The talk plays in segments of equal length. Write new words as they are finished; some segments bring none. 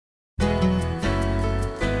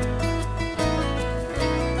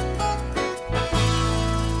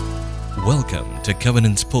Welcome to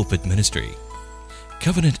Covenant's Pulpit Ministry.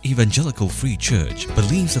 Covenant Evangelical Free Church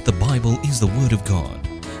believes that the Bible is the Word of God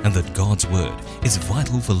and that God's Word is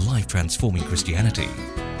vital for life-transforming Christianity.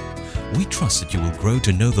 We trust that you will grow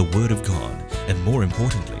to know the Word of God and, more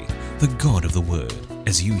importantly, the God of the Word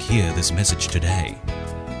as you hear this message today.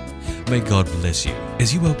 May God bless you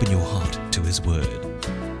as you open your heart to His Word.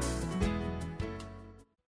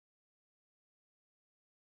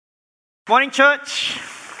 Morning, church.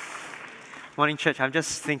 Morning, church. I'm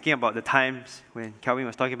just thinking about the times when Calvin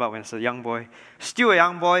was talking about when I was a young boy. Still a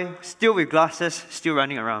young boy, still with glasses, still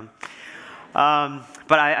running around.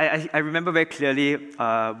 But I remember very clearly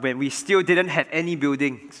when we still didn't have any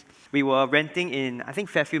buildings. We were renting in, I think,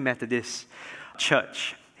 Fairfield Methodist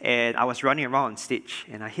Church. And I was running around on stage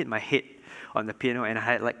and I hit my head on the piano and I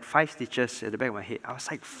had like 5 stitches at the back of my head. I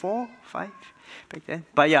was like 4, 5 back then.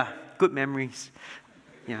 But yeah, good memories.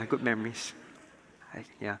 Yeah, good memories.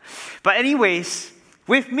 Yeah. But anyways,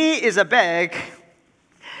 with me is a bag.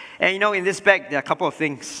 And you know, in this bag, there are a couple of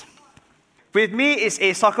things. With me is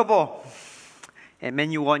a soccer ball. And Man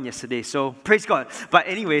U won yesterday, so praise God. But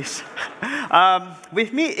anyways,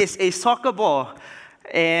 with me is a soccer ball.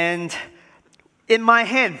 And in my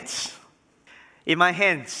hands,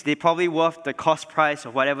 they're probably worth the cost price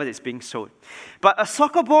of whatever is being sold. But a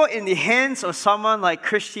soccer ball in the hands of someone like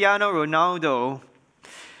Cristiano Ronaldo,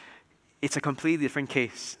 it's a completely different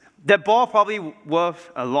case. That ball probably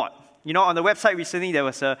worth a lot. You know, on the website recently, there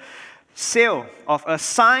was a sale of a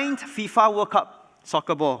signed FIFA World Cup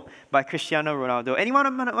soccer ball by Cristiano Ronaldo.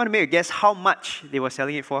 Anyone want to make a guess how much they were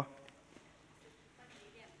selling it for?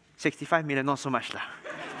 65 million, not so much lah.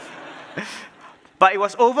 But it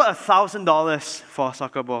was over $1,000 for a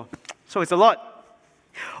soccer ball. So it's a lot.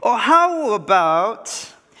 Or how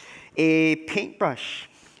about a paintbrush?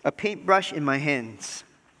 A paintbrush in my hands.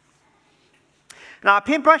 Now, a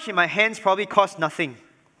paintbrush in my hands probably costs nothing.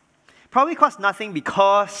 Probably costs nothing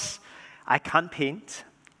because I can't paint.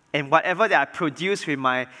 And whatever that I produce with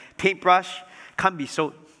my paintbrush can't be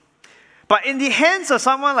sold. But in the hands of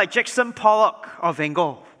someone like Jackson Pollock or Van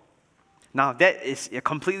Gogh, now that is a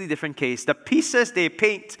completely different case. The pieces they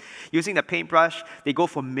paint using the paintbrush, they go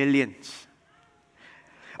for millions.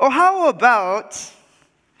 Or how about,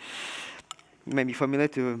 you may be familiar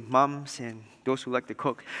to moms and those who like to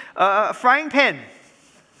cook, a frying pan.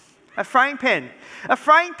 A frying pan. A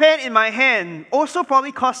frying pan in my hand also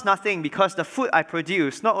probably costs nothing because the food I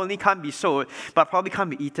produce not only can't be sold, but probably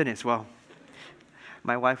can't be eaten as well.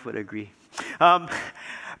 My wife would agree.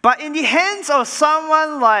 But in the hands of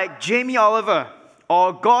someone like Jamie Oliver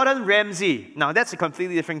or Gordon Ramsay, now that's a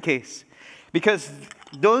completely different case. Because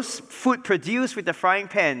those food produced with the frying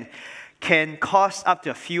pan can cost up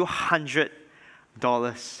to a few $100.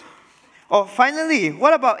 Or finally,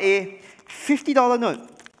 what about a $50 note?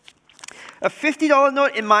 A $50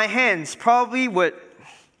 note in my hands probably would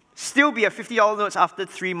still be a $50 note after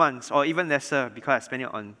 3 months, or even lesser because I spend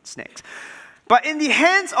it on snacks. But in the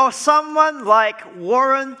hands of someone like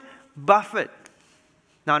Warren Buffett,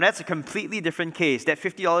 now that's a completely different case. That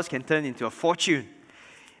 $50 can turn into a fortune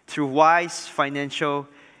through wise financial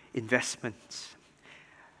investments.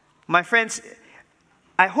 My friends,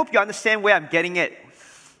 I hope you understand where I'm getting at.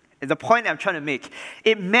 The point I'm trying to make.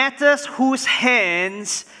 It matters whose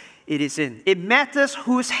hands it is in. It matters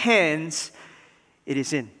whose hands it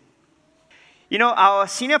is in. You know, our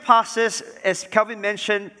senior pastors, as Calvin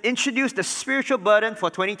mentioned, introduced the spiritual burden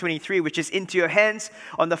for 2023, which is into your hands,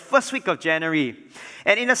 on the first week of January.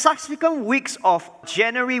 And in the subsequent weeks of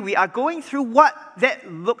January, we are going through what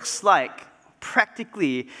that looks like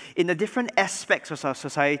practically in the different aspects of our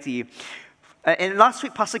society. And last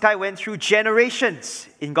week, Pastor Kai went through generations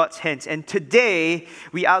in God's hands. And today,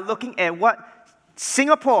 we are looking at what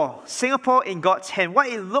Singapore in God's hand, what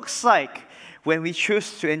it looks like when we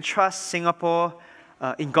choose to entrust Singapore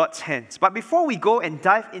in God's hands. But before we go and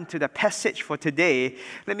dive into the passage for today,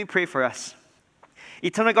 let me pray for us.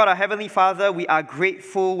 Eternal God, our Heavenly Father, we are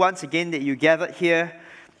grateful once again that you're gathered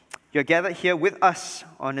here with us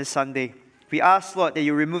on this Sunday. We ask, Lord, that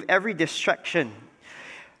you remove every distraction.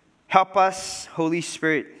 Help us, Holy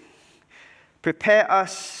Spirit. Prepare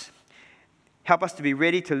us. Help us to be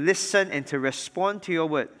ready to listen and to respond to your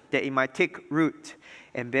word, that it might take root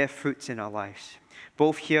and bear fruits in our lives,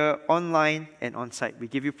 both here, online, and on-site. We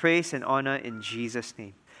give you praise and honor in Jesus'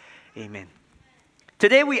 name. Amen.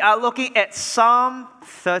 Today we are looking at Psalm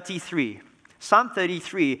 33. Psalm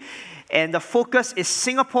 33, and the focus is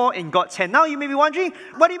Singapore in God's hand. Now you may be wondering,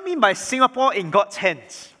 what do you mean by Singapore in God's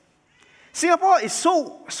hands? Singapore is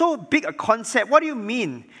so big a concept. What do you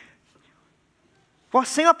mean? Well,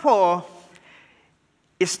 Singapore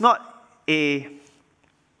is not a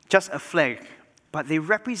just a flag, but they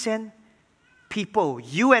represent people,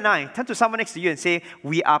 you and I. Turn to someone next to you and say,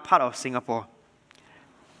 we are part of Singapore.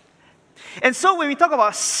 And so when we talk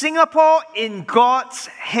about Singapore in God's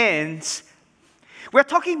hands, we're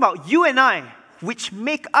talking about you and I, which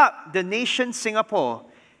make up the nation Singapore.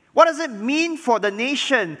 What does it mean for the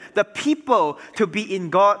nation, the people, to be in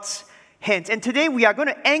God's hands? And today we are going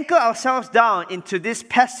to anchor ourselves down into this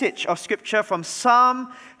passage of Scripture from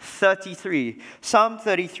Psalm 33. Psalm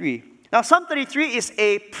 33. Now, Psalm 33 is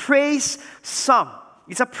a praise psalm.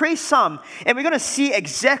 It's a praise psalm. And we're going to see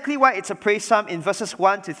exactly why it's a praise psalm in verses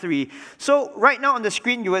 1 to 3. So, right now on the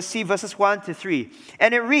screen, you will see verses 1 to 3.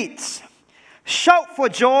 And it reads, "Shout for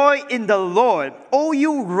joy in the Lord, O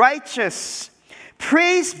you righteous.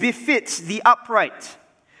 Praise befits the upright.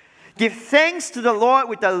 Give thanks to the Lord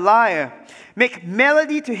with the lyre. Make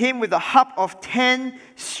melody to him with a harp of 10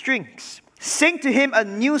 strings. Sing to him a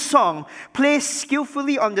new song. Play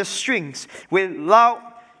skillfully on the strings with loud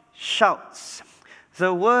shouts."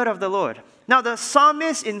 The word of the Lord. Now, the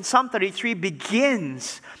psalmist in Psalm 33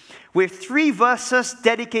 begins with 3 verses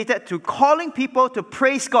dedicated to calling people to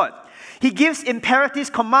praise God. He gives imperatives,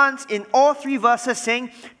 commands in all 3 verses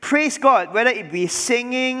saying, praise God, whether it be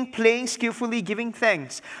singing, playing skillfully, giving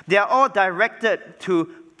thanks. They are all directed to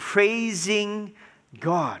praising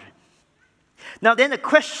God. Now then, the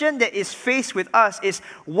question that is faced with us is,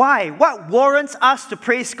 why? What warrants us to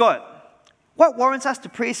praise God? What warrants us to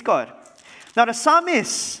praise God? Now the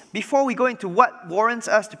psalmist, before we go into what warrants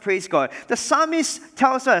us to praise God, the psalmist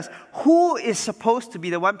tells us who is supposed to be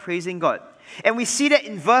the one praising God. And we see that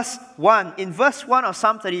in verse 1. In verse 1 of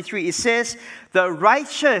Psalm 33, it says, the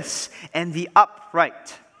righteous and the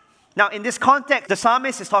upright. Now in this context, the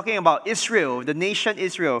psalmist is talking about Israel, the nation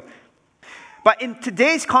Israel. But in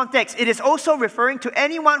today's context, it is also referring to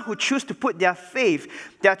anyone who chooses to put their faith,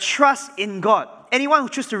 their trust in God. Anyone who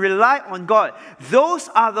chooses to rely on God. Those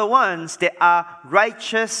are the ones that are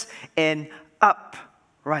righteous and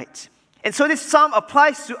upright. And so this psalm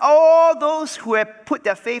applies to all those who have put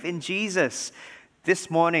their faith in Jesus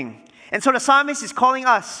this morning. And so the psalmist is calling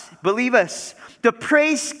us, believers, to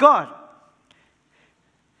praise God.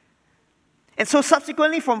 And so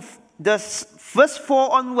subsequently from the verse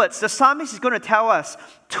 4 onwards, the psalmist is going to tell us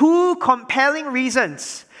 2 compelling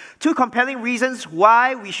reasons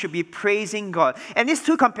why we should be praising God. And these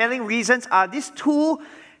 2 compelling reasons are these two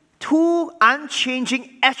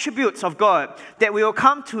unchanging attributes of God that we will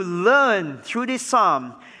come to learn through this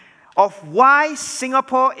psalm of why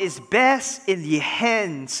Singapore is best in the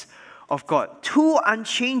hands of God. 2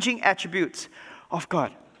 unchanging attributes of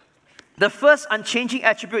God. The first unchanging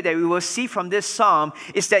attribute that we will see from this psalm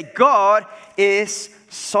is that God is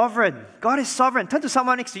sovereign. God is sovereign. Turn to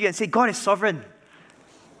someone next to you and say, God is sovereign.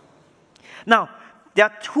 Now, there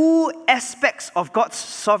are 2 aspects of God's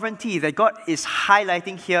sovereignty that God is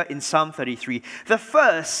highlighting here in Psalm 33. The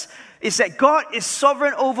first is that God is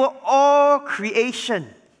sovereign over all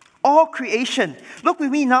creation. All creation. Look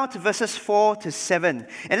with me now to verses 4 to 7.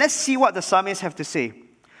 And let's see what the psalmist have to say.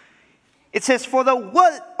 It says, "For the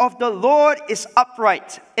word of the Lord is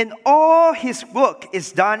upright, and all his work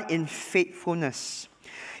is done in faithfulness.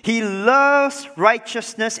 He loves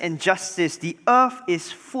righteousness and justice. The earth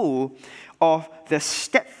is full of the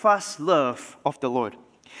steadfast love of the Lord.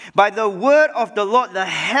 By the word of the Lord the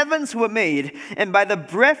heavens were made, and by the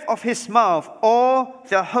breath of his mouth all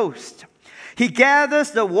the host. He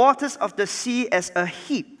gathers the waters of the sea as a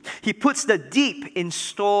heap. He puts the deep in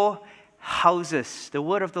storehouses." The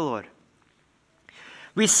word of the Lord.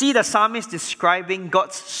 We see the psalmist describing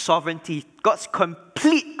God's sovereignty, God's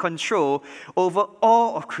complete control over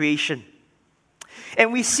all of creation.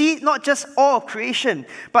 And we see not just all of creation,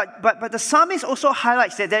 but the psalmist also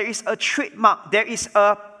highlights that there is a trademark, there is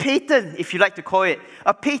a patent, if you like to call it,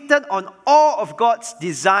 a patent on all of God's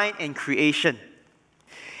design and creation.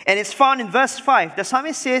 And it's found in verse 5. The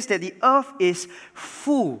psalmist says that the earth is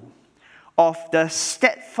full of the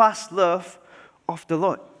steadfast love of the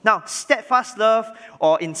Lord. Now, steadfast love,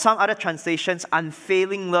 or in some other translations,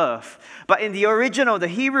 unfailing love. But in the original, the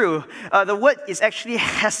Hebrew, the word is actually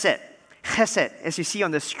chesed. Chesed, as you see on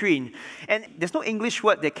the screen. And there's no English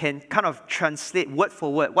word that can kind of translate word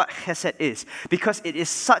for word what chesed is, because it is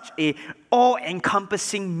such a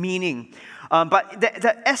all-encompassing meaning. But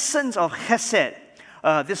the essence of chesed,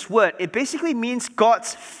 this word, it basically means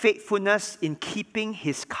God's faithfulness in keeping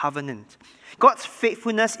his covenant. God's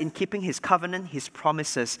faithfulness in keeping his covenant, his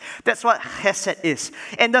promises. That's what chesed is.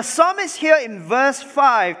 And the psalmist here in verse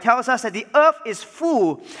 5 tells us that the earth is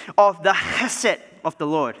full of the chesed of the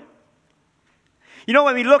Lord. You know,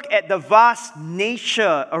 when we look at the vast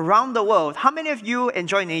nature around the world, how many of you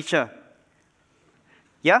enjoy nature?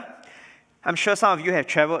 Yeah? I'm sure some of you have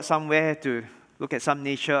traveled somewhere to look at some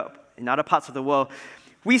nature in other parts of the world.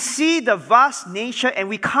 We see the vast nature and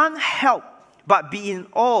we can't help but be in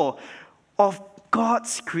awe of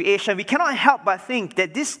God's creation. We cannot help but think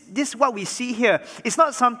that this what we see here is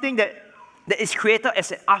not something that is created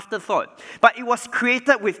as an afterthought, but it was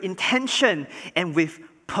created with intention and with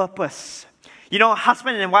purpose. You know,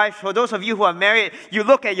 husband and wife, for those of you who are married, you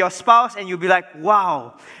look at your spouse and you'll be like,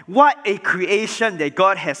 wow, what a creation that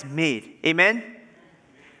God has made. Amen?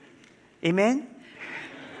 Amen?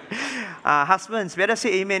 Husbands, better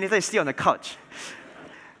say amen if they stay on the couch.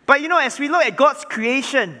 But you know, as we look at God's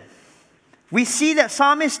creation, we see that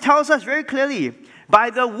Psalmist tells us very clearly, by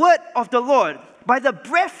the word of the Lord, by the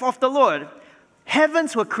breath of the Lord,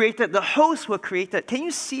 heavens were created, the hosts were created. Can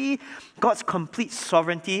you see God's complete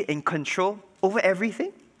sovereignty and control over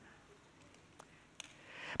everything?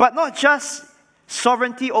 But not just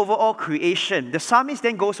sovereignty over all creation. The psalmist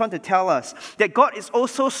then goes on to tell us that God is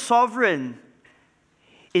also sovereign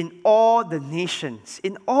in all the nations.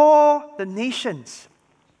 In all the nations.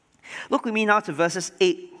 Look with me now to verses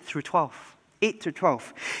 8 through 12. 8 to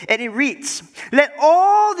 12. And it reads, "Let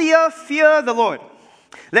all the earth fear the Lord.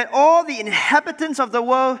 Let all the inhabitants of the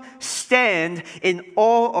world stand in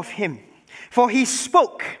awe of him. For he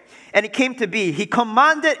spoke, and it came to be. He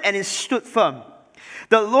commanded, and it stood firm.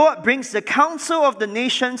 The Lord brings the counsel of the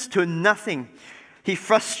nations to nothing. He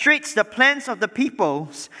frustrates the plans of the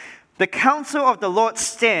peoples. The counsel of the Lord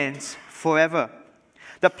stands forever.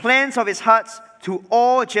 The plans of his heart to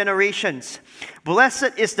all generations.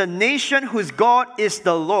 Blessed is the nation whose God is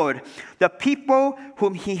the Lord, the people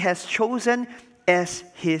whom he has chosen as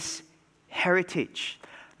his heritage."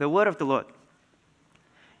 The word of the Lord.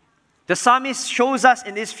 The psalmist shows us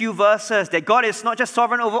in these few verses that God is not just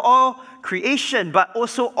sovereign over all creation, but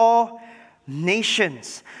also all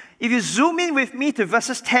nations. If you zoom in with me to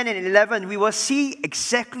verses 10 and 11, we will see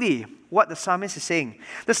exactly what the psalmist is saying.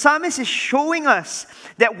 The psalmist is showing us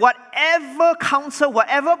that whatever counsel,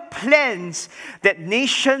 whatever plans that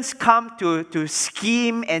nations come to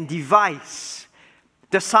scheme and devise,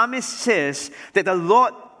 the psalmist says that the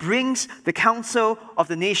Lord brings the counsel of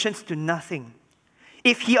the nations to nothing.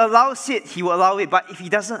 If he allows it, he will allow it. But if he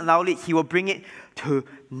doesn't allow it, he will bring it to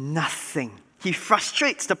nothing. He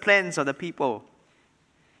frustrates the plans of the people.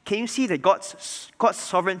 Can you see that God's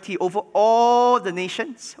sovereignty over all the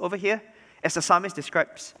nations over here, as the psalmist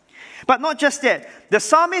describes? But not just that. The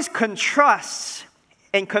psalmist contrasts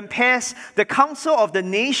and compares the counsel of the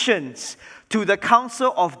nations to the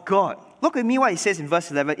counsel of God. Look at me what he says in verse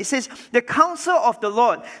 11. It says, "The counsel of the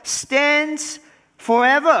Lord stands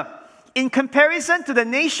forever in comparison to the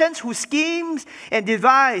nations who schemes and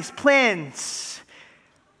devise plans.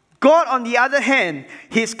 God, on the other hand,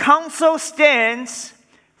 his counsel stands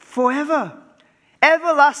forever,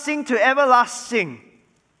 everlasting to everlasting."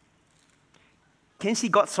 Can you see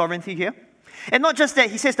God's sovereignty here? And not just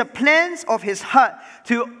that, he says the plans of his heart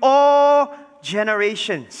to all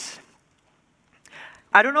generations.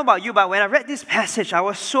 I don't know about you, but when I read this passage, I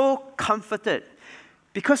was so comforted.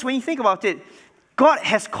 Because when you think about it, God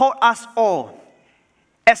has called us all,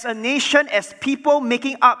 as a nation, as people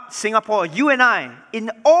making up Singapore, you and I,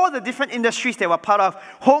 in all the different industries that we're part of,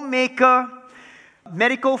 homemaker,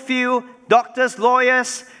 medical field, doctors,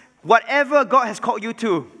 lawyers, whatever God has called you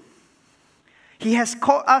to. He has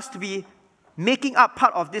called us to be making up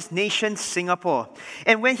part of this nation, Singapore.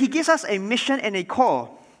 And when he gives us a mission and a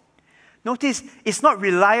call, notice it's not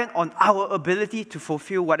reliant on our ability to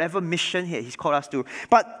fulfill whatever mission he's called us to.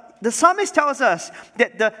 But the psalmist tells us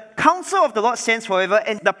that the counsel of the Lord stands forever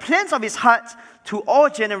and the plans of his heart to all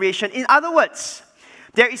generations. In other words,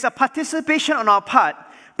 there is a participation on our part,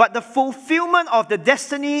 but the fulfillment of the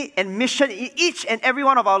destiny and mission in each and every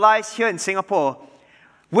one of our lives here in Singapore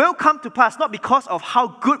will come to pass not because of how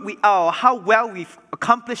good we are or how well we've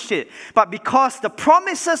accomplished it, but because the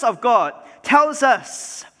promises of God tells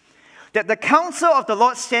us that the counsel of the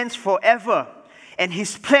Lord stands forever and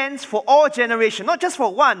his plans for all generations, not just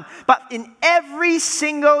for one, but in every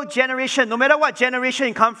single generation, no matter what generation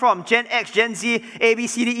you come from, Gen X, Gen Z, A, B,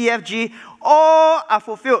 C, D, E, F, G, all are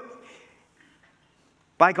fulfilled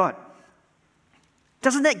by God.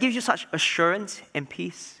 Doesn't that give you such assurance and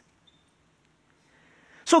peace?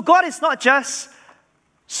 So God is not just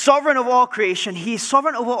sovereign over all creation, he is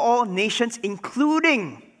sovereign over all nations,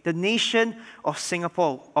 including the nation of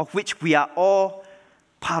Singapore, of which we are all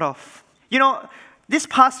part of. You know, this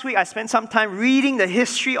past week I spent some time reading the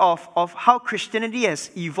history of how Christianity has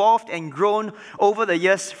evolved and grown over the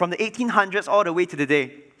years from the 1800s all the way to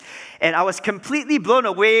today. And I was completely blown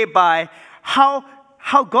away by how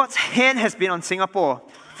God's hand has been on Singapore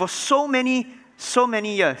for so many so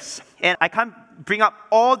many years. And I can't bring up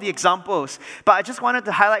all the examples, but I just wanted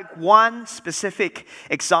to highlight one specific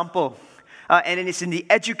example. And it's in the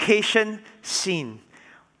education scene.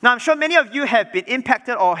 Now, I'm sure many of you have been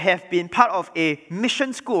impacted or have been part of a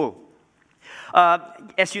mission school.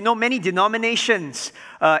 As you know, many denominations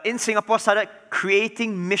in Singapore started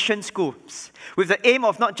creating mission schools with the aim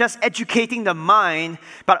of not just educating the mind,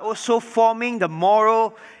 but also forming the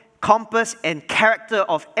moral compass and character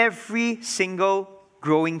of every single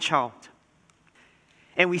growing child.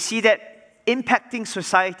 And we see that impacting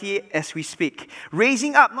society as we speak,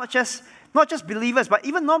 raising up not just believers, but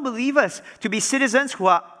even non-believers to be citizens who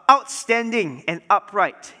are outstanding and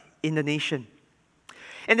upright in the nation.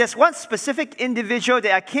 And there's one specific individual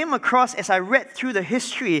that I came across as I read through the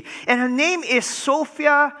history, and her name is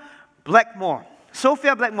Sophia Blackmore.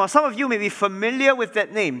 Sophia Blackmore. Some of you may be familiar with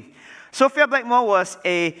that name. Sophia Blackmore was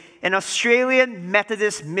an Australian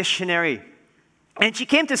Methodist missionary. And she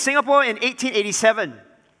came to Singapore in 1887.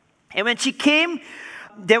 And when she came,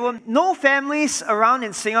 there were no families around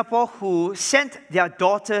in Singapore who sent their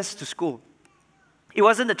daughters to school. It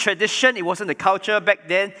wasn't the tradition, it wasn't the culture back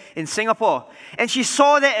then in Singapore. And she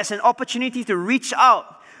saw that as an opportunity to reach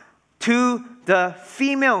out to the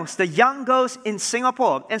females, the young girls in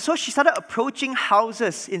Singapore. And so she started approaching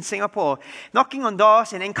houses in Singapore, knocking on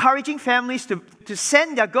doors and encouraging families to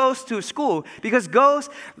send their girls to school, because girls,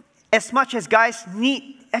 as much as guys,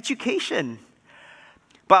 need education.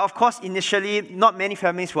 But of course, initially, not many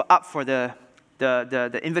families were up for the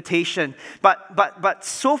invitation. But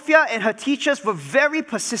Sophia and her teachers were very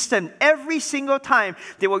persistent. Every single time,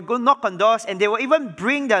 they would go knock on doors, and they would even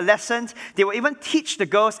bring their lessons. They would even teach the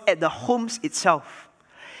girls at the homes itself.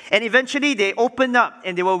 And eventually, they opened up,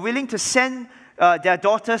 and they were willing to send their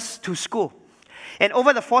daughters to school. And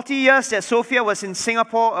over the 40 years that Sophia was in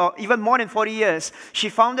Singapore, or even more than 40 years, she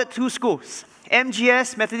founded 2 schools.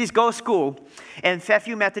 MGS, Methodist Girls' School, and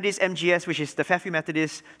Fairview Methodist MGS, which is the Fairview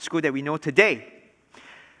Methodist School that we know today.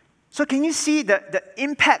 So can you see the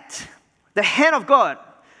impact, the hand of God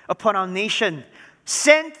upon our nation,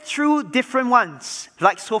 sent through different ones,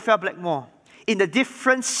 like Sophia Blackmore, in the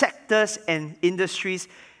different sectors and industries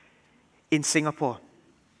in Singapore?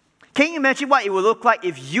 Can you imagine what it would look like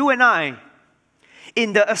if you and I,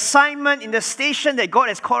 in the assignment, in the station that God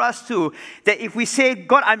has called us to, that if we say,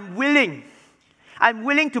 God, I'm willing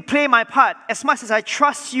to play my part. As much as I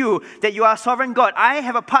trust you that you are a sovereign God, I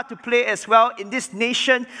have a part to play as well in this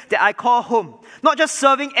nation that I call home. Not just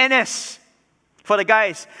serving NS for the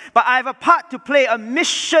guys, but I have a part to play, a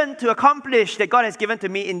mission to accomplish that God has given to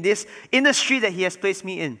me in this industry that He has placed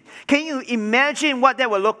me in. Can you imagine what that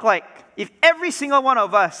will look like if every single one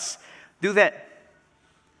of us do that?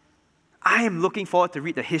 I am looking forward to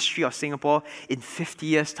read the history of Singapore in 50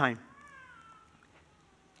 years' time.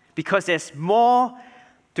 Because there's more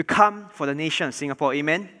to come for the nation of Singapore,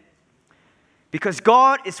 amen? Because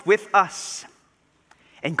God is with us,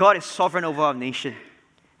 and God is sovereign over our nation.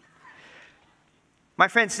 My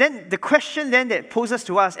friends, then the question then that poses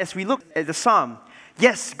to us as we look at the psalm,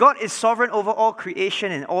 yes, God is sovereign over all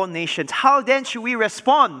creation and all nations. How then should we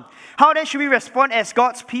respond? How then should we respond as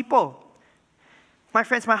God's people? My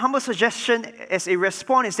friends, my humble suggestion as a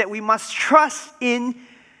response is that we must trust in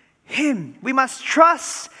Him. We must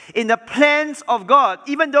trust in the plans of God.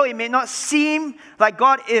 Even though it may not seem like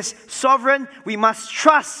God is sovereign, we must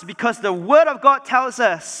trust, because the Word of God tells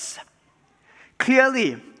us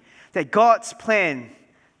clearly that God's plan,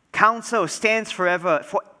 counsel, stands forever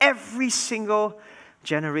for every single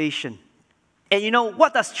generation. And you know,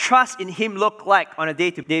 what does trust in Him look like on a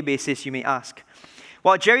day-to-day basis, you may ask?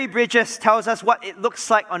 Well, Jerry Bridges tells us what it looks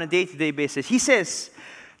like on a day-to-day basis. He says,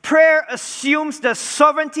 prayer assumes the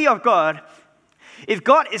sovereignty of God. If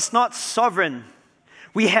God is not sovereign,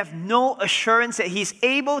 we have no assurance that He's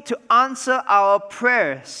able to answer our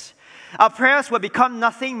prayers. Our prayers will become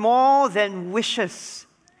nothing more than wishes.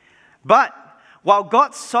 But while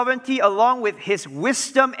God's sovereignty, along with His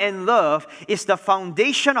wisdom and love, is the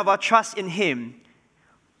foundation of our trust in Him,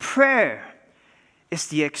 prayer is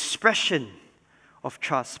the expression of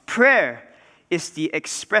trust. Prayer is the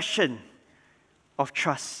expression of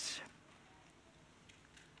trust.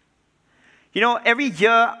 You know, every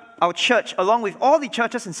year, our church, along with all the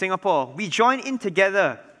churches in Singapore, we join in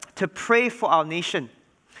together to pray for our nation.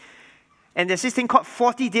 And there's this thing called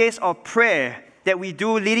 40 days of prayer that we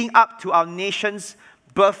do leading up to our nation's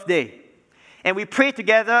birthday. And we pray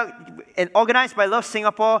together, and organized by Love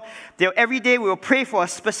Singapore, every day we will pray for a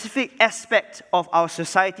specific aspect of our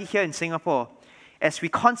society here in Singapore as we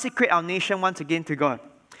consecrate our nation once again to God.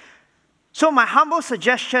 So my humble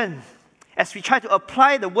suggestion, as we try to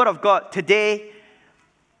apply the Word of God today,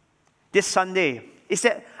 this Sunday is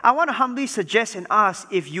that I want to humbly suggest and ask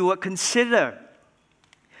if you would consider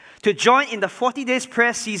to join in the 40 days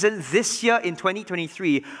prayer season this year in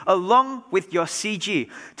 2023, along with your CG,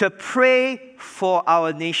 to pray for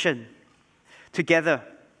our nation together.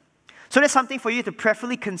 So that's something for you to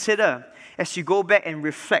prayerfully consider as you go back and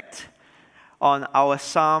reflect on our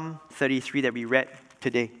Psalm 33 that we read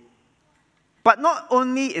today. But not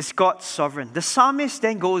only is God sovereign, the psalmist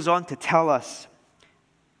then goes on to tell us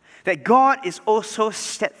that God is also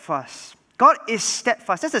steadfast. God is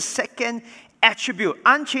steadfast. That's the second attribute,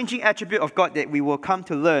 unchanging attribute of God that we will come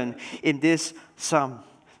to learn in this psalm.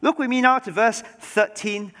 Look with me now to verse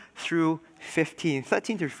 13 through 15.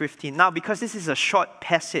 13 through 15. Now, because this is a short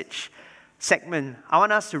passage segment, I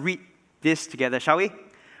want us to read this together, shall we?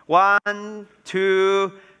 1,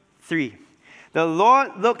 2, 3. The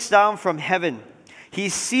Lord looks down from heaven. He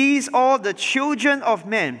sees all the children of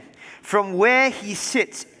men. From where he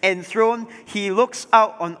sits enthroned, he looks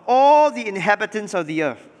out on all the inhabitants of the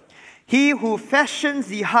earth. He who fashions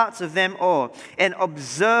the hearts of them all and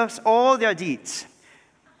observes all their deeds.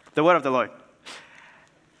 The word of the Lord.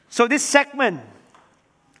 So this segment,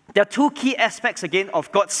 there are two key aspects again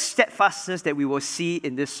of God's steadfastness that we will see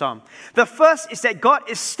in this psalm. The first is that God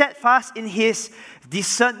is steadfast in His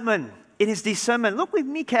discernment. In His discernment. Look with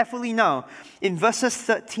me carefully now in verses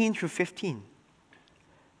 13 through 15.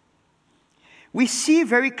 We see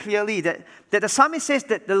very clearly that the psalmist says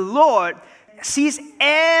that the Lord sees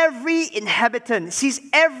every inhabitant, sees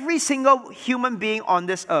every single human being on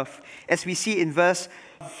this earth, as we see in verse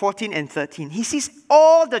 14 and 13. He sees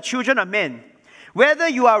all the children of men. Whether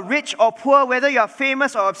you are rich or poor, whether you are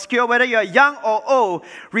famous or obscure, whether you are young or old,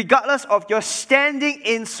 regardless of your standing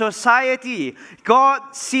in society,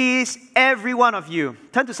 God sees every one of you.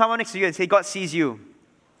 Turn to someone next to you and say, God sees you.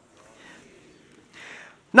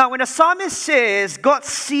 Now, when the psalmist says God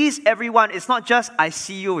sees everyone, it's not just I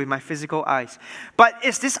see you with my physical eyes, but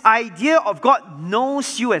it's this idea of God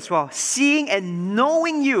knows you as well, seeing and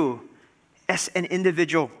knowing you as an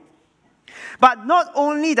individual. But not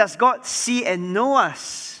only does God see and know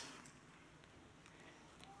us,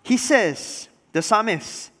 he says, the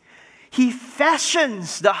psalmist, he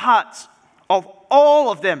fashions the hearts of all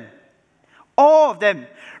of them. All of them.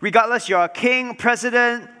 Regardless, you're a king,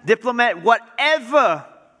 president, diplomat, whatever.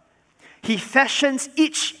 He fashions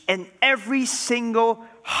each and every single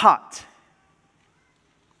heart.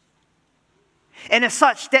 And as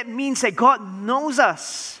such, that means that God knows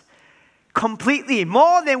us completely,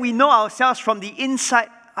 more than we know ourselves from the inside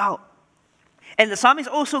out. And the psalmist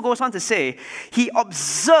also goes on to say, he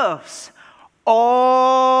observes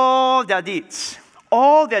all their deeds.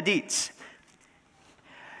 All their deeds.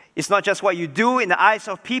 It's not just what you do in the eyes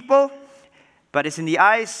of people, but it's in the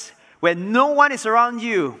eyes where no one is around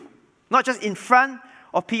you. Not just in front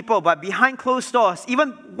of people, but behind closed doors. Even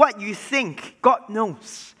what you think, God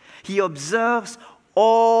knows. He observes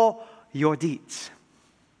all your deeds.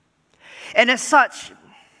 And as such,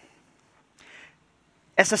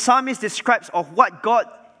 as the psalmist describes of what God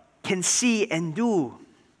can see and do,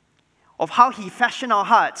 of how He fashioned our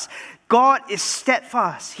hearts, God is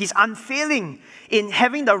steadfast. He's unfailing in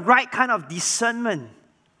having the right kind of discernment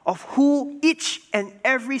of who each and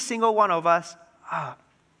every single one of us are.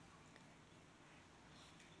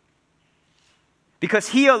 Because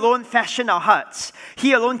He alone fashioned our hearts.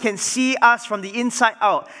 He alone can see us from the inside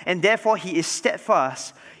out. And therefore, He is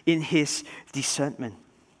steadfast in His discernment.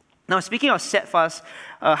 Now, speaking of steadfast,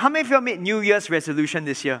 how many of you have made New Year's resolution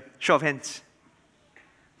this year? Show of hands.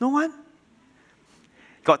 No one?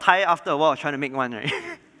 Got tired after a while trying to make one, right?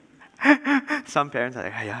 Some parents are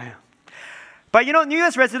like, yeah. But you know, New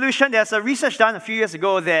Year's resolution, there's a research done a few years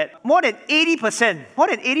ago that more than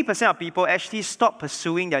 80% of people actually stop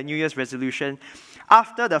pursuing their New Year's resolution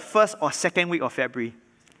after the first or second week of February.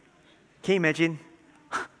 Can you imagine?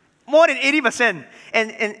 More than 80%.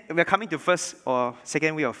 And we're coming to first or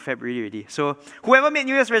second week of February already. So whoever made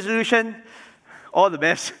New Year's resolution, all the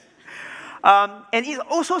best. And it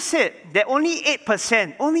also said that only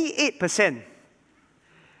 8%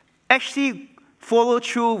 actually follow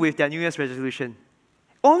through with their New Year's resolution.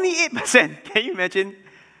 Only 8%. Can you imagine?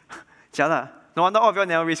 Jialat. No wonder all of you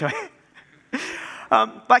never reach, right?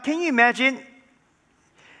 But can you imagine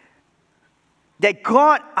that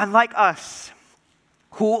God, unlike us,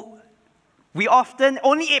 who we often,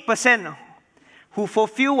 only 8% who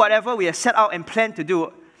fulfill whatever we have set out and planned to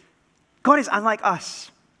do, God is unlike us.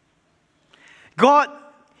 God,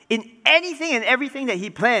 in anything and everything that He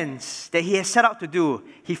plans, that He has set out to do,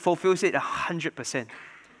 He fulfills it 100%.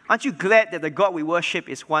 Aren't you glad that the God we worship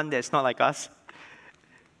is one that's not like us?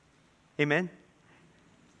 Amen?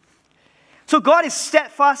 So God is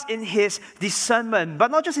steadfast in His discernment,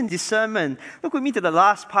 but not just in discernment. Look with me to the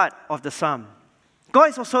last part of the psalm. God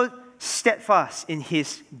is also steadfast in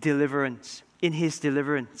His deliverance. In His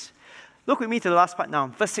deliverance. Look with me to the last part now,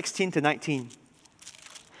 verse 16 to 19.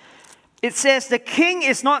 It says, "The king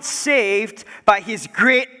is not saved by his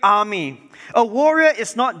great army. A warrior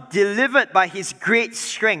is not delivered by his great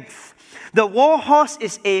strength. The war horse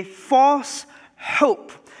is a false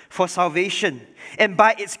hope for salvation, and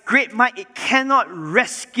by its great might it cannot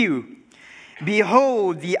rescue.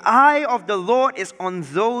 Behold, the eye of the Lord is on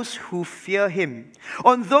those who fear Him,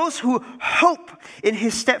 on those who hope in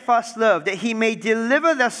His steadfast love, that He may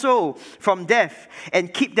deliver their soul from death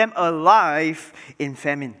and keep them alive in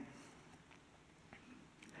famine."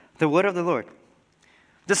 The word of the Lord.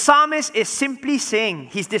 The psalmist is simply saying,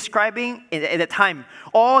 he's describing at the time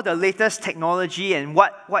all the latest technology and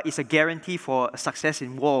what is a guarantee for success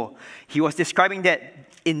in war. He was describing that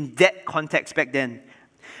in that context back then.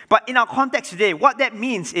 But in our context today, what that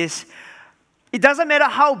means is, it doesn't matter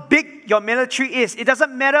how big your military is, it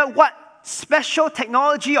doesn't matter what special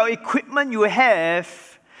technology or equipment you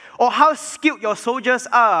have, or how skilled your soldiers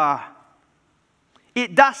are.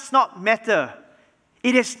 It does not matter.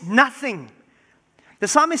 It is nothing. The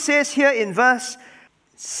psalmist says here in verse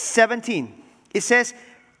 17, it says,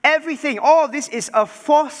 everything, all of this is a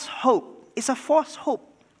false hope. It's a false hope.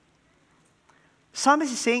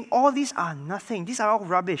 Psalmist is saying all these are nothing. These are all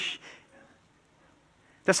rubbish.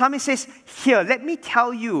 The psalmist says, here, let me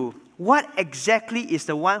tell you what exactly is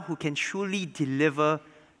the one who can truly deliver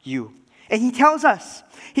you. And he tells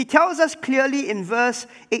us clearly in verse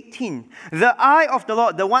 18, the eye of the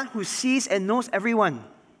Lord, the one who sees and knows everyone,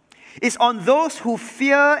 is on those who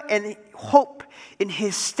fear and hope in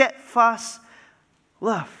His steadfast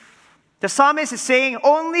love. The psalmist is saying,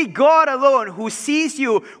 only God alone, who sees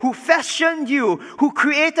you, who fashioned you, who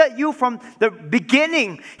created you from the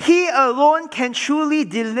beginning, He alone can truly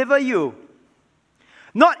deliver you.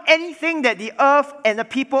 Not anything that the earth and the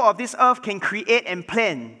people of this earth can create and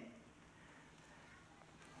plan.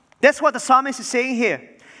 That's what the psalmist is saying here.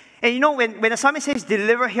 And you know, when the psalmist says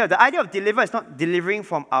deliver here, the idea of deliver is not delivering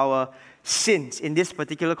from our sins in this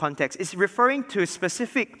particular context. It's referring to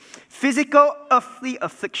specific physical, earthly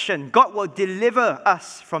affliction. God will deliver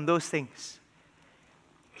us from those things.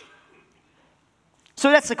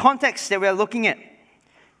 So that's the context that we're looking at.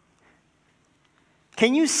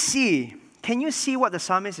 Can you see what the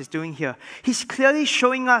psalmist is doing here? He's clearly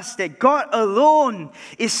showing us that God alone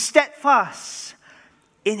is steadfast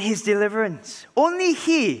in His deliverance. Only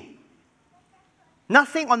He,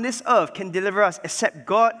 nothing on this earth can deliver us except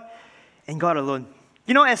God and God alone.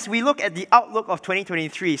 You know, as we look at the outlook of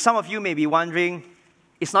 2023, some of you may be wondering,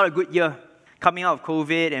 it's not a good year coming out of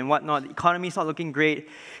COVID and whatnot. The economy is not looking great.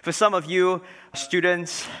 For some of you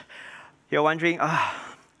students, you're wondering, I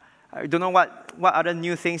don't know what other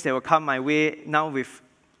new things that will come my way now with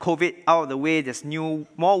COVID out of the way. There's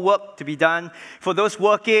more work to be done. For those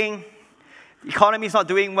working, the economy is not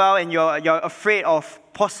doing well and you're afraid of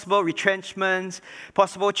possible retrenchments,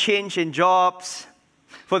 possible change in jobs.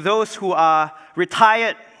 For those who are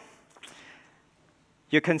retired,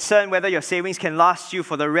 you're concerned whether your savings can last you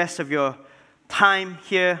for the rest of your time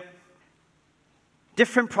here.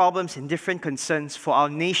 Different problems and different concerns for our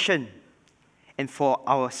nation and for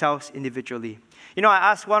ourselves individually. You know,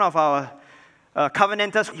 I asked one of our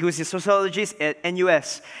covenanters, who is a sociologist at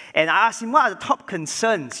NUS, and I asked him, what are the top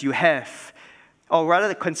concerns you have? Or rather,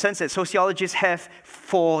 the concerns that sociologists have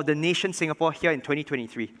for the nation Singapore here in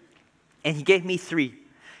 2023. And he gave me three.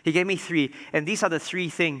 And these are the three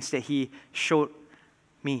things that he showed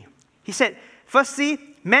me. He said, firstly,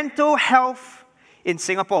 mental health in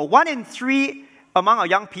Singapore. 1 in 3 among our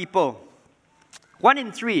young people, 1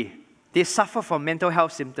 in 3, they suffer from mental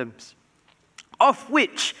health symptoms. Of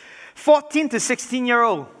which, 14 to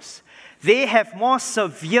 16-year-olds, they have more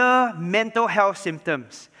severe mental health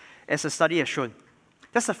symptoms, as a study has shown.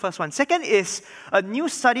 That's the first one. Second is a new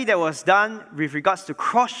study that was done with regards to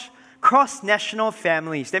cross-national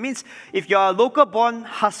families. That means if you're a local-born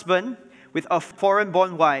husband with a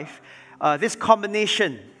foreign-born wife, this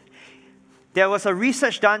combination, there was a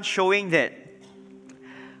research done showing that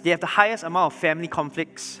they have the highest amount of family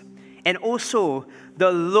conflicts and also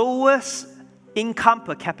the lowest income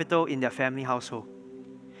per capita in their family household.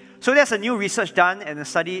 So there's a new research done and a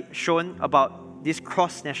study shown about these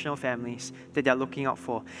cross-national families that they're looking out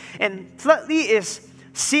for. And thirdly is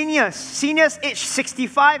seniors aged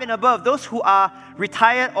 65 and above, those who are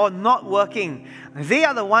retired or not working. They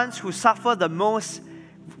are the ones who suffer the most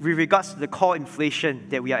with regards to the core inflation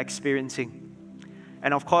that we are experiencing.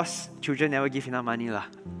 And of course, children never give enough money.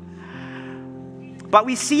 but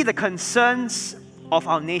we see the concerns of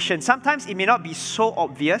our nation. Sometimes it may not be so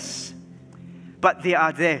obvious, but they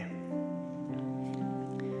are there.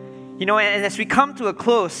 You know, and as we come to a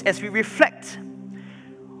close, as we reflect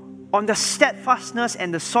on the steadfastness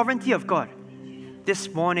and the sovereignty of God this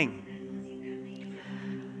morning,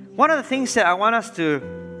 one of the things that I want us to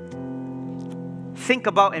think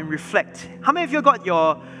about and reflect. How many of you got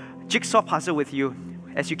your jigsaw puzzle with you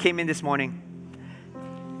as you came in this morning?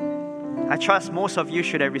 I trust most of you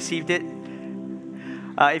should have received it.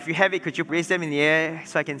 If you have it, could you raise them in the air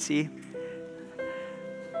so I can see?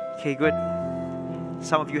 Okay, good.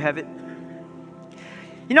 Some of you have it.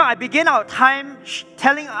 You know, I begin our time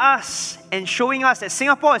telling us and showing us that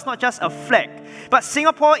Singapore is not just a flag, but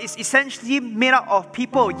Singapore is essentially made up of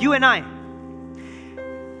people, you and I.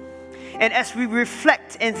 And as we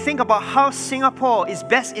reflect and think about how Singapore is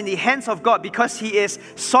best in the hands of God because He is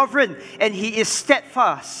sovereign and He is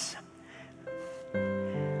steadfast,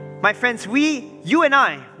 my friends, you and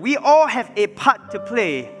I, we all have a part to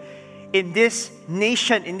play in this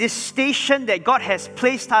nation, in this station that God has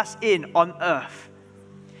placed us in on earth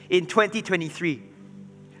in 2023.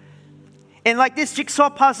 And like this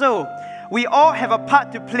jigsaw puzzle, we all have a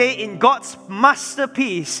part to play in God's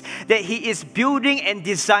masterpiece that He is building and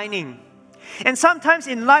designing. And sometimes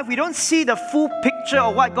in life, we don't see the full picture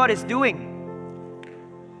of what God is doing.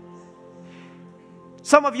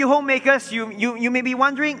 Some of you homemakers, you may be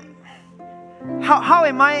wondering, how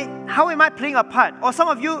am I playing a part? Or some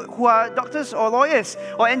of you who are doctors or lawyers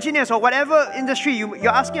or engineers or whatever industry, you're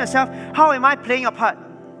asking yourself, how am I playing a part?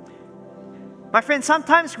 My friends,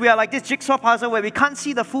 sometimes we are like this jigsaw puzzle where we can't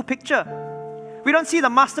see the full picture. We don't see the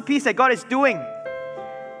masterpiece that God is doing.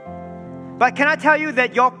 But can I tell you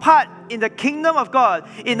that your part in the kingdom of God,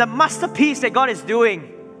 in the masterpiece that God is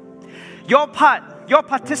doing, your part, your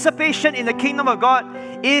participation in the kingdom of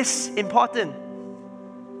God is important.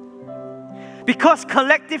 Because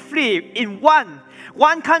collectively, in one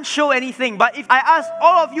can't show anything. But if I ask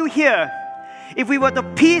all of you here, if we were to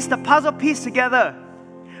piece the puzzle piece together,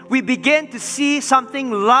 we begin to see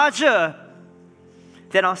something larger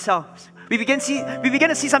than ourselves. We begin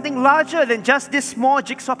to see something larger than just this small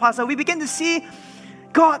jigsaw puzzle. We begin to see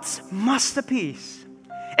God's masterpiece.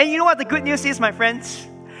 And you know what the good news is, my friends?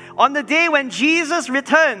 On the day when Jesus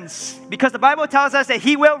returns, because the Bible tells us that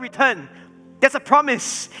He will return, that's a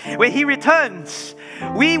promise. When He returns,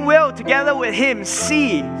 we will, together with Him,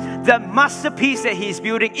 see the masterpiece that He's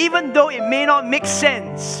building, even though it may not make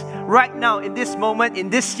sense right now, in this moment, in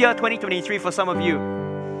this year, 2023, for some of you.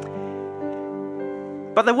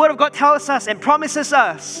 But the Word of God tells us and promises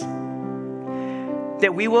us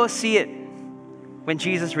that we will see it when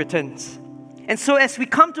Jesus returns. And so as we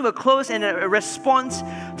come to a close and a response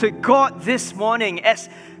to God this morning, as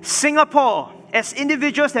Singapore, as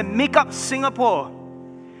individuals that make up Singapore,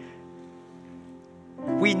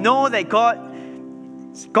 we know that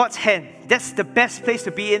God's hand, that's the best place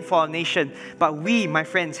to be in for our nation. But we, my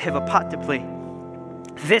friends, have a part to play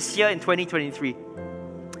this year in 2023.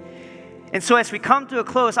 And so as we come to a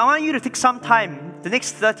close, I want you to take some time, the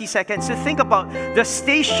next 30 seconds, to think about the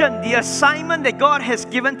station, the assignment that God has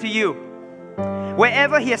given to you,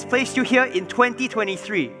 wherever He has placed you here in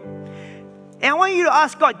 2023. And I want you to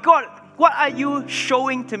ask God, what are you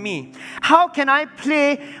showing to me? How can I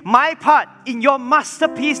play my part in your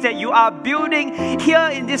masterpiece that you are building here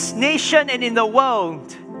in this nation and in the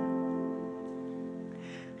world?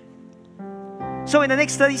 So in the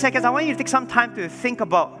next 30 seconds, I want you to take some time to think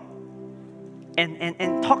about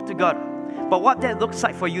and talk to God about what that looks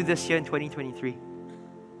like for you this year in 2023.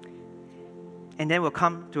 And then we'll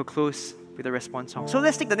come to a close with a response song. So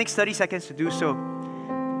let's take the next 30 seconds to do so.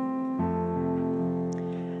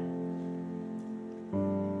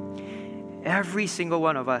 Every single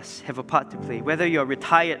one of us have a part to play. Whether you're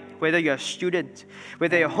retired, whether you're a student,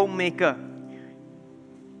 whether you're a homemaker,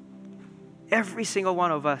 every single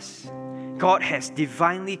one of us, God has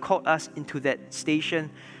divinely called us into that station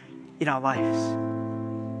in our lives.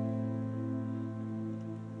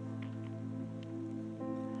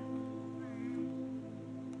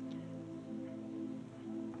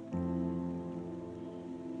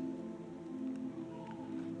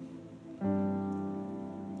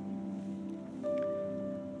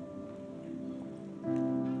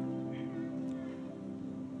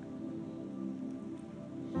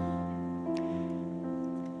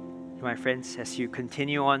 My friends, as you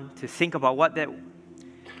continue on to think about what that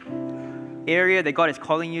area that God is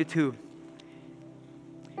calling you to,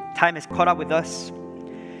 time has caught up with us.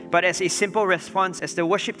 But as a simple response, as the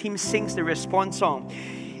worship team sings the response song,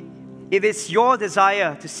 if it's your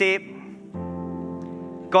desire to say,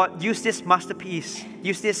 God, use this masterpiece,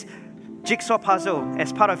 use this jigsaw puzzle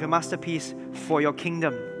as part of your masterpiece for your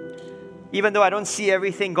kingdom. Even though I don't see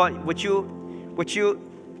everything, God, would you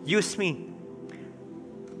use me?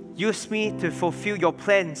 Use me to fulfill your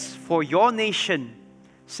plans for your nation,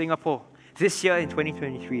 Singapore, this year in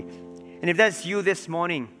 2023. And if that's you this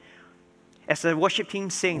morning, as the worship team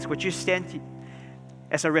sings, would you stand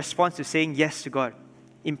as a response to saying yes to God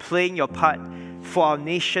in playing your part for our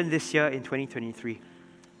nation this year in 2023?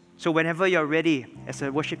 So whenever you're ready, as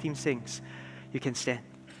the worship team sings, you can stand.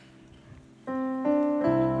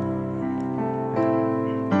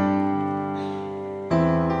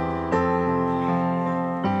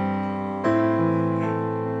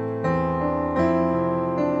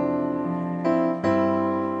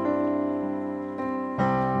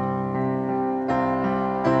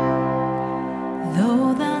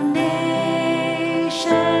 Though the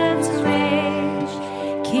nations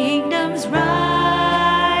rage, kingdoms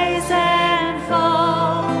rise and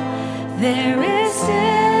fall, there is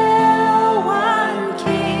still one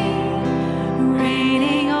King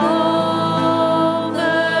reigning over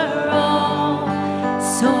all.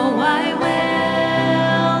 So I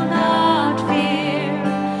will not fear,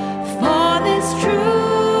 for this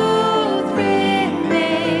truth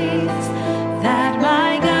remains, that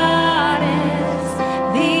my God is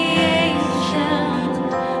the Ancient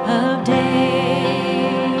of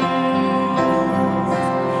Days.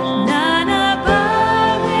 None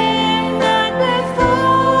above Him, none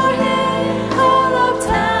before Him, all of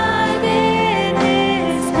time in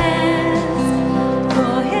His hands.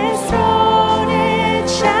 For His throne it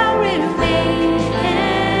shall remain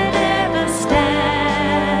and ever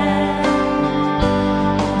stand.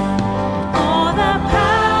 All the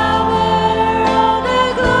power, all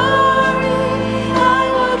the glory, I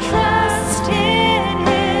will trust in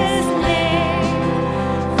His name.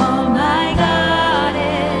 For my God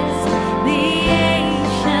is the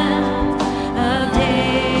Ancient of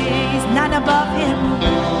Days. None above Him.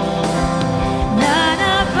 None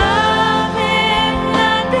above Him,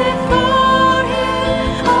 none before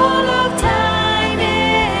Him, all of time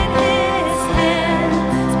in His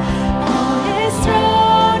hands. For His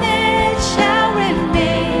throne it shall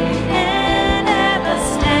remain and ever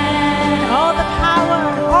stand. All the power,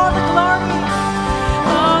 all the glory,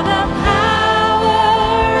 all the power,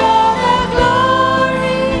 all the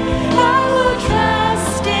glory, I will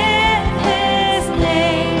trust in His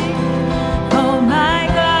name. For my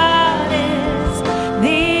God is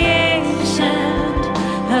the Ancient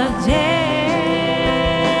of Days.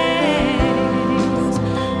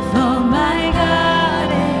 For my God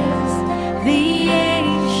is the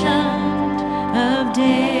Ancient of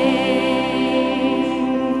Days.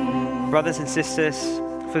 Brothers and sisters,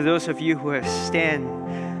 for those of you who have stand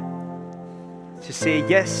to say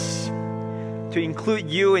yes, to include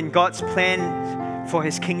you in God's plan for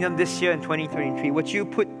His kingdom this year in 2023, would you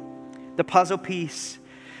put the puzzle piece,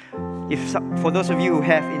 for those of you who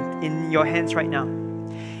have in your hands right now,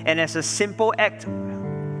 and as a simple act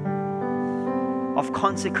of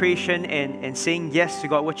consecration and saying yes to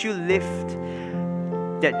God, would you lift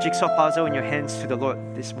that jigsaw puzzle in your hands to the Lord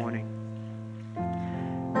this morning?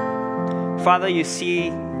 Father, you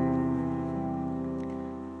see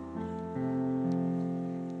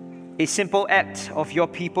a simple act of your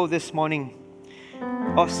people this morning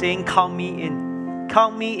of saying, count me in.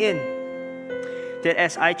 Count me in. That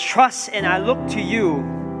as I trust and I look to you,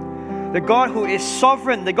 the God who is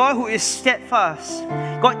sovereign, the God who is steadfast,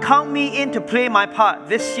 God, count me in to play my part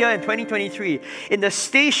this year in 2023 in the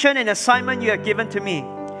station and assignment you have given to me.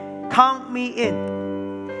 Count me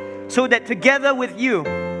in so that together with you,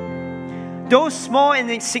 though small and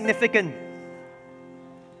insignificant,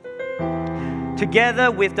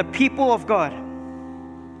 together with the people of God,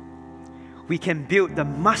 we can build the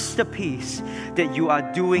masterpiece that you are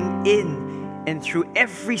doing in and through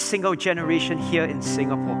every single generation here in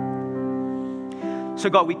Singapore. So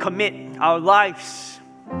God, we commit our lives,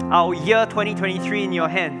 our year 2023 in your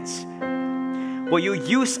hands. Will you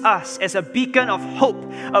use us as a beacon of hope,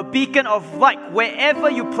 a beacon of light, wherever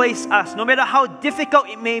you place us, no matter how difficult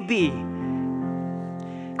it may be.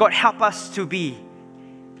 God, help us to be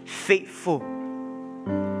faithful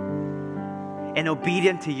and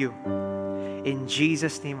obedient to you. In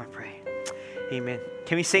Jesus' name I pray. Amen.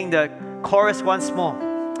 Can we sing the chorus once more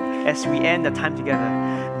as we end the time together?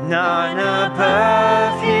 None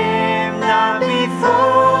above Him, none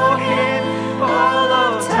before Him, all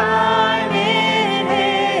of time in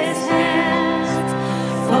His hands.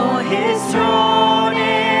 For His throne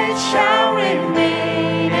it shall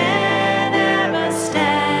remain and ever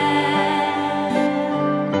stand.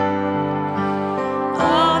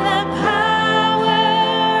 All the power,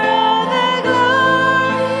 all the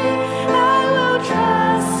glory, I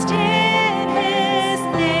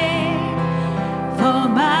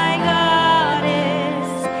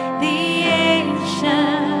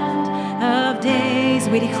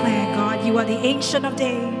Ancient of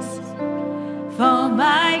Days. For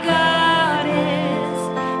my God is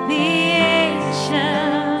the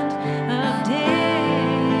Ancient of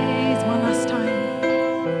Days. One last time.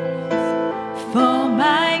 For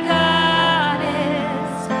my God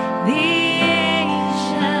is the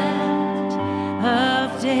Ancient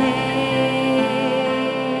of Days.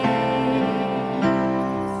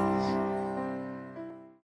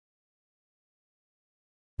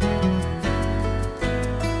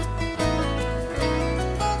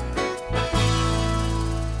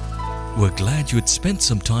 We're glad you had spent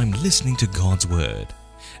some time listening to God's Word,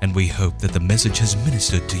 and we hope that the message has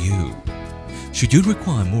ministered to you. Should you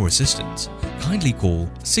require more assistance, kindly call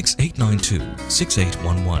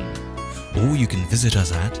 6892-6811, or you can visit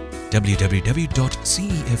us at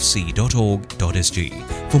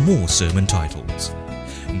www.cefc.org.sg for more sermon titles.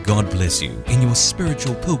 God bless you in your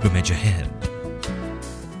spiritual pilgrimage ahead.